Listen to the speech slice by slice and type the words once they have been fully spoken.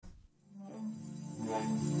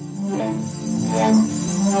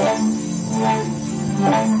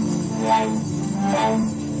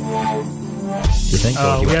think?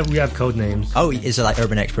 Or do you we have code names. Oh, is it like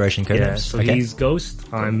urban exploration code Yeah, names? so he's Ghost,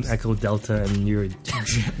 I'm Echo Delta, and you're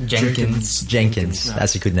Jenkins.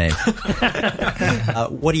 That's a good name.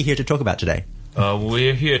 What are you here to talk about today?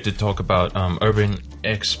 We're here to talk about urban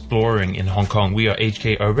exploring in Hong Kong. We are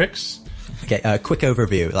HK Urbex. Okay, quick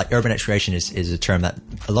overview. Like, urban exploration is a term that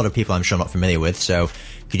a lot of people, I'm sure, are not familiar with. So,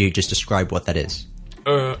 could you just describe what that is?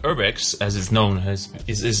 Urbex, as it's known, is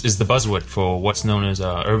the buzzword for what's known as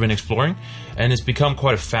urban exploring, and it's become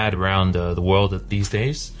quite a fad around the world these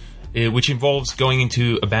days, which involves going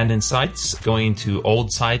into abandoned sites, going into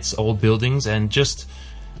old sites, old buildings, and just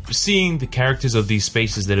seeing the characters of these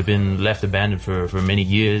spaces that have been left abandoned for many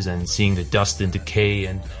years, and seeing the dust and decay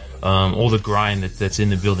and all the grime that's in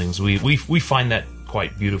the buildings. We find that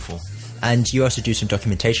quite beautiful. And you also do some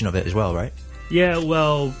documentation of it as well, right? Yeah,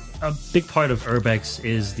 well, a big part of Urbex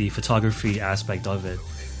is the photography aspect of it.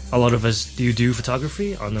 A lot of us do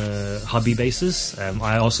photography on a hobby basis.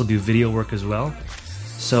 I also do video work as well.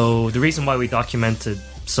 So the reason why we document it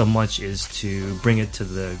so much is to bring it to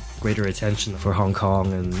the greater attention for Hong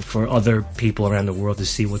Kong and for other people around the world to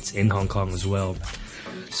see what's in Hong Kong as well.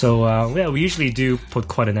 So yeah, we usually do put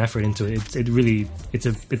quite an effort into it.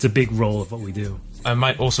 It's a big role of what we do. I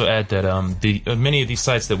might also add that many of these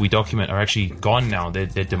sites that we document are actually gone now. They're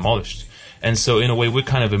demolished, and so in a way we're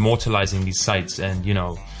kind of immortalizing these sites and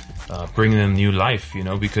bringing them new life.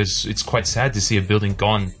 Because it's quite sad to see a building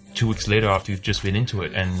gone 2 weeks later after you've just been into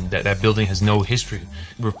it, and that building has no history,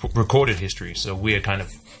 recorded history. So we are kind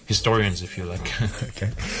of historians, if you like.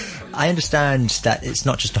 Okay. I understand that it's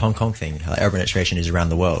not just a Hong Kong thing. Urban exploration is around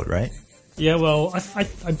the world, right? Yeah, well,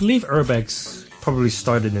 I believe Urbex probably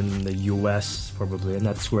started in the US, probably, and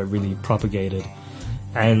that's where it really propagated.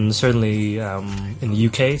 And certainly in the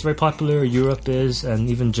UK it's very popular, Europe is, and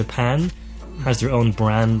even Japan has their own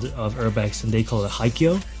brand of Urbex, and they call it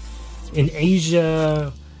Haikyo. In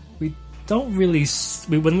Asia, we don't really...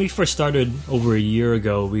 when we first started over a year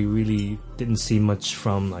ago, we really didn't see much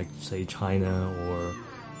from, like, say, China or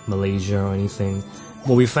Malaysia or anything.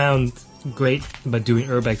 What we found great about doing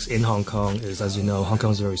Urbex in Hong Kong is, as you know, Hong Kong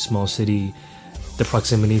is a very small city. The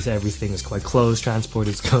proximity to everything is quite close. Transport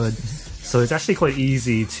is good. So it's actually quite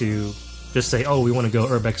easy to just say, oh, we want to go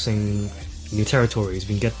urbexing new territories.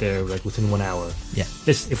 We can get there like within 1 hour. Yeah.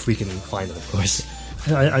 This, if we can find it, of course.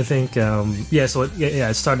 I think,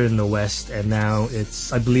 it started in the West, and now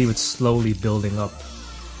I believe it's slowly building up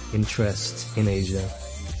interest in Asia.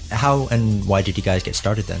 How and why did you guys get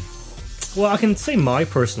started then? Well, I can say my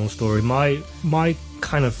personal story. My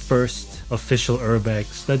kind of first official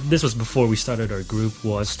Urbex, this was before we started our group,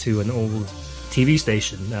 was to an old TV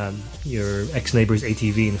station, your ex-neighbor's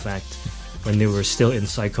ATV, in fact, when they were still in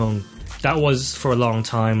Sai Kung. That was for a long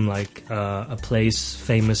time like a place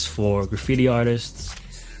famous for graffiti artists,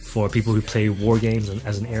 for people who play war games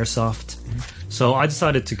as an airsoft. So I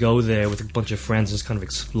decided to go there with a bunch of friends and just kind of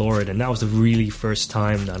explore it, and that was the really first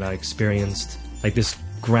time that I experienced like this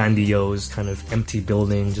grandiose kind of empty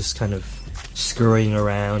building, just kind of scurrying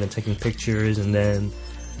around and taking pictures. And then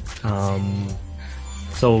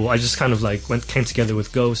so I just kind of like came together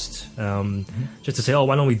with Ghost just to say, oh,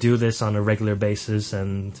 why don't we do this on a regular basis?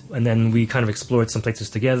 And then we kind of explored some places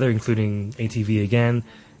together, including ATV again,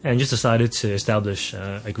 and just decided to establish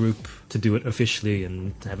a group to do it officially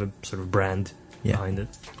and to have a sort of brand behind it.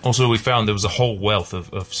 Also, we found there was a whole wealth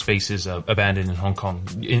of spaces abandoned in Hong Kong.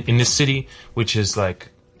 In this city, which is like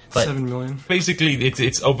 7 million. Basically,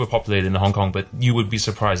 it's overpopulated in Hong Kong, but you would be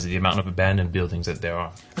surprised at the amount of abandoned buildings that there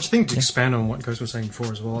are. I think to expand on what Ghost was saying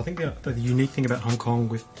before as well, I think the unique thing about Hong Kong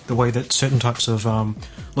with the way that certain types of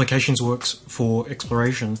locations works for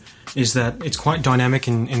exploration is that it's quite dynamic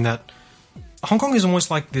in that Hong Kong is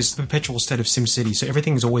almost like this perpetual state of SimCity, so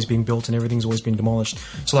everything is always being built and everything's always been demolished.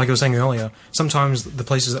 So like I was saying earlier, sometimes the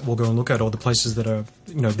places that we'll go and look at, or the places that are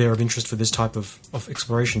they're of interest for this type of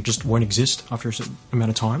exploration, just won't exist after a certain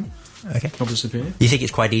amount of time. Okay. They'll disappear. You think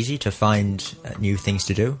it's quite easy to find new things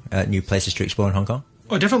to do, new places to explore in Hong Kong?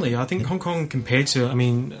 Oh, definitely. I think Hong Kong compared to,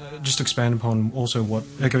 just to expand upon also what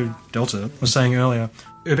Echo Delta was saying earlier,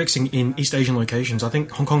 urbexing in East Asian locations, I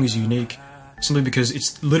think Hong Kong is unique simply because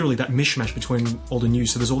it's literally that mishmash between old and new.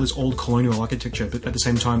 So there's all this old colonial architecture, but at the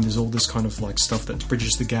same time there's all this kind of like stuff that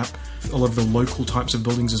bridges the gap. A lot of the local types of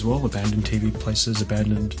buildings as well, abandoned TV places,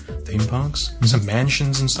 abandoned theme parks, some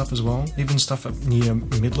mansions and stuff as well, even stuff up near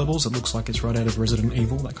mid-levels that looks like it's right out of Resident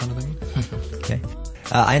Evil, that kind of thing. Okay.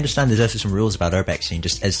 I understand there's also some rules about urbexing,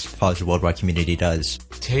 just as far as the worldwide community does.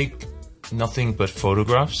 Take nothing but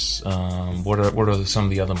photographs. What are some of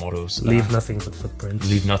the other mottos? Leave nothing but footprints.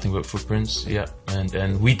 Leave nothing but footprints. Yeah,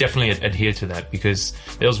 and we definitely adhere to that, because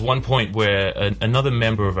there was one point where another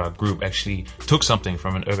member of our group actually took something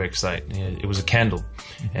from an Urbex site. It was a candle,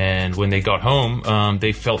 and when they got home,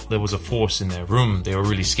 they felt there was a force in their room. They were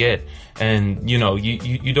really scared, and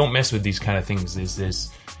you don't mess with these kind of things.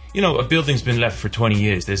 There's a building's been left for 20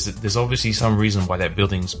 years. There's obviously some reason why that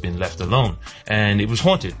building's been left alone, and it was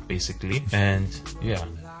haunted, basically. And yeah,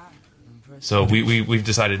 so we've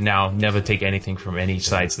decided now never take anything from any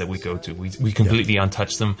sites that we go to. We completely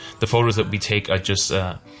untouch them. The photos that we take are just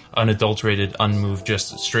unadulterated, unmoved,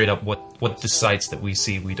 just straight up what the sites that we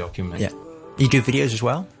see we document. Yeah, you do videos as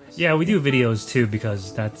well. Yeah, we do videos too,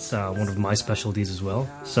 because that's one of my specialties as well.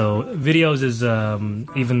 So videos is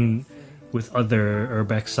even with other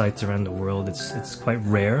Urbex sites around the world, it's quite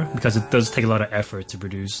rare, because it does take a lot of effort to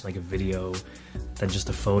produce like a video than just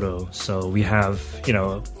a photo. So we have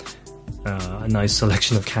a nice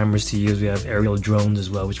selection of cameras to use. We have aerial drones as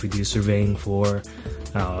well, which we do surveying for.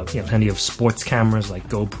 Plenty of sports cameras like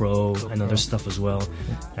GoPro and other stuff as well.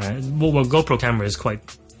 Well, GoPro camera is quite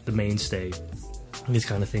the mainstay in this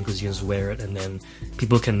kind of thing, because you just wear it and then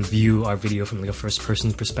people can view our video from like a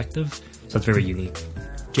first-person perspective. So it's very unique.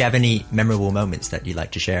 Do you have any memorable moments that you'd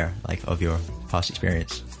like to share, like of your past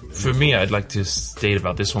experience? For me, I'd like to state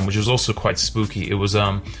about this one, which was also quite spooky. It was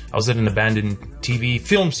I was at an abandoned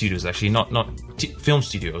film studios, actually, not film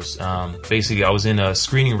studios. Basically, I was in a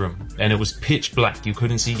screening room, and it was pitch black. You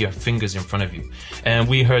couldn't see your fingers in front of you, and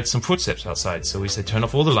we heard some footsteps outside. So we said, "Turn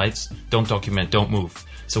off all the lights. Don't document. Don't move."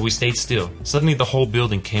 So we stayed still. Suddenly, the whole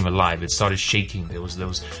building came alive. It started shaking. There was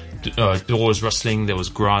doors rustling. There was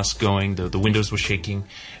grass going. The windows were shaking,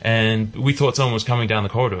 and we thought someone was coming down the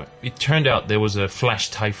corridor. It turned out there was a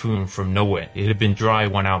flash typhoon from nowhere. It had been dry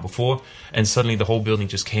 1 hour before, and suddenly the whole building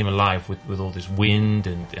just came alive with all this wind,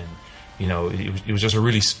 and it was just a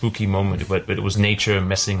really spooky moment. But it was nature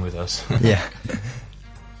messing with us. Yeah.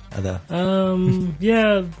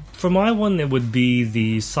 Yeah, for my one, it would be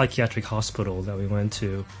the psychiatric hospital that we went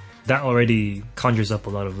to. That already conjures up a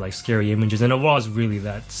lot of like scary images, and it was really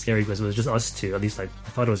that scary because it was just us two. At least I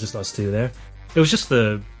thought it was just us two there. It was just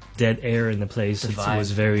the dead air in the place. It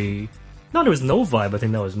was very... No, there was no vibe. I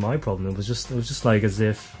think that was my problem. It was just like as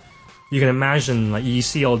if you can imagine, like you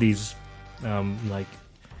see all these like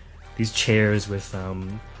these chairs with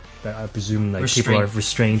that I presume like people have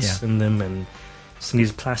restraints in them, and some of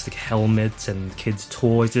these plastic helmets and kids'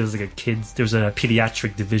 toys. There was a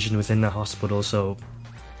pediatric division within the hospital, so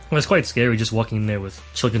it was quite scary just walking in there with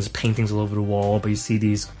children's paintings all over the wall, but you see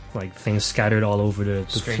these like things scattered all over the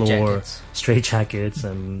floor, straight jackets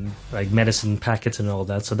and like medicine packets and all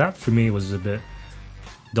that. So that for me was a bit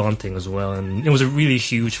daunting as well, and it was a really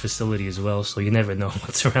huge facility as well, so you never know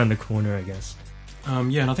what's around the corner, I guess.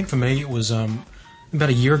 And I think for me it was about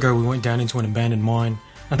a year ago we went down into an abandoned mine.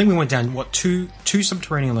 I think we went down, two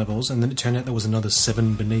subterranean levels, and then it turned out there was another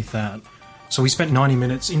 7 beneath that. So we spent 90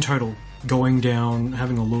 minutes in total going down,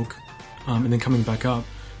 having a look, and then coming back up.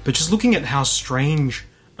 But just looking at how strange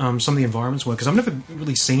some of the environments were, because I've never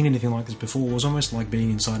really seen anything like this before. It was almost like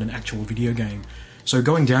being inside an actual video game. So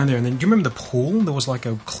going down there, and then, do you remember the pool? There was like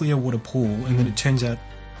a clear water pool, and then it turns out,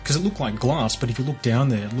 because it looked like glass, but if you look down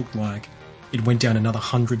there, it looked like it went down another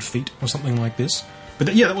 100 feet or something like this. But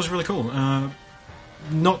that was really cool.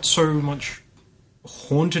 Not so much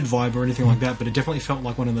haunted vibe or anything like that, but it definitely felt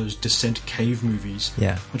like one of those Descent cave movies.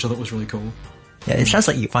 Yeah. Which I thought was really cool. Yeah, it sounds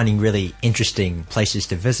like you're finding really interesting places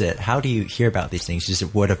to visit. How do you hear about these things? Is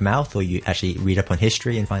it word of mouth, or you actually read up on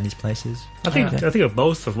history and find these places? I think of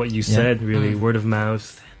both of what you said, really. Word of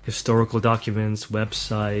mouth, historical documents,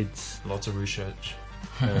 websites. Lots of research.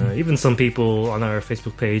 Even some people on our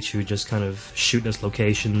Facebook page who just kind of shoot us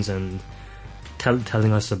locations and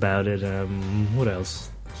telling us about it. What else?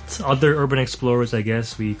 Other urban explorers, I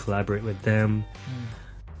guess. We collaborate with them.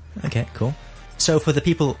 Okay, cool. So for the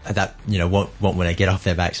people that won't want to get off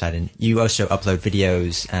their backside, and you also upload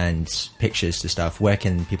videos and pictures to stuff, where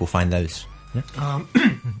can people find those? Yeah?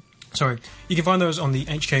 Sorry, you can find those on the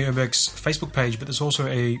HK Urbex Facebook page, but there's also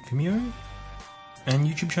a Vimeo and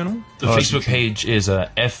YouTube channel. The Facebook page is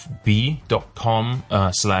fb.com/HKUrbex,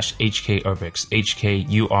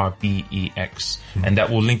 HKURBEX, and that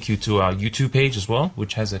will link you to our YouTube page as well,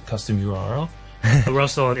 which has a custom URL. We're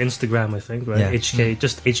also on Instagram, I think, right? Yeah.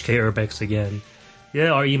 Just HK Urbex again.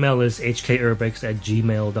 Yeah, our email is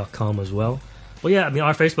hkurbex@gmail.com as well. Well, yeah, I mean,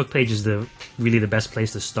 our Facebook page is really the best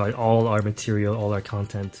place to start. All our material, all our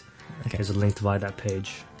content is linked via that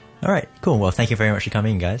page. All right, cool. Well, thank you very much for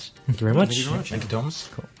coming, guys. Thank you very much. Thank you, Thomas.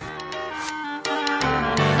 Cool.